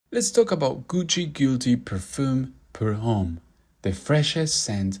Let's talk about Gucci Guilty Perfume Perfume, the freshest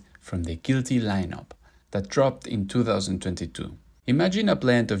scent from the Guilty lineup that dropped in 2022. Imagine a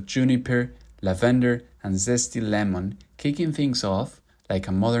blend of juniper, lavender, and zesty lemon kicking things off like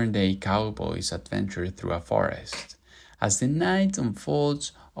a modern-day cowboy's adventure through a forest. As the night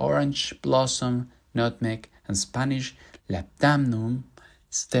unfolds, orange blossom, nutmeg, and Spanish labdanum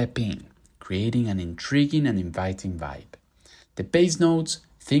step in, creating an intriguing and inviting vibe. The base notes,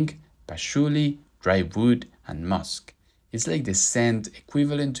 think patchouli, dry wood, and musk. It's like the scent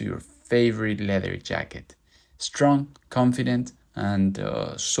equivalent to your favorite leather jacket. Strong, confident, and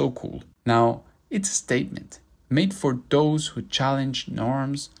so cool. Now, it's a statement made for those who challenge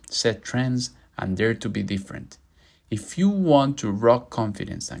norms, set trends, and dare to be different. If you want to rock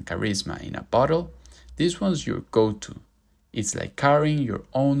confidence and charisma in a bottle, this one's your go-to. It's like carrying your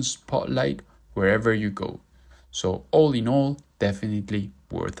own spotlight wherever you go. So all in all, definitely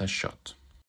worth a shot.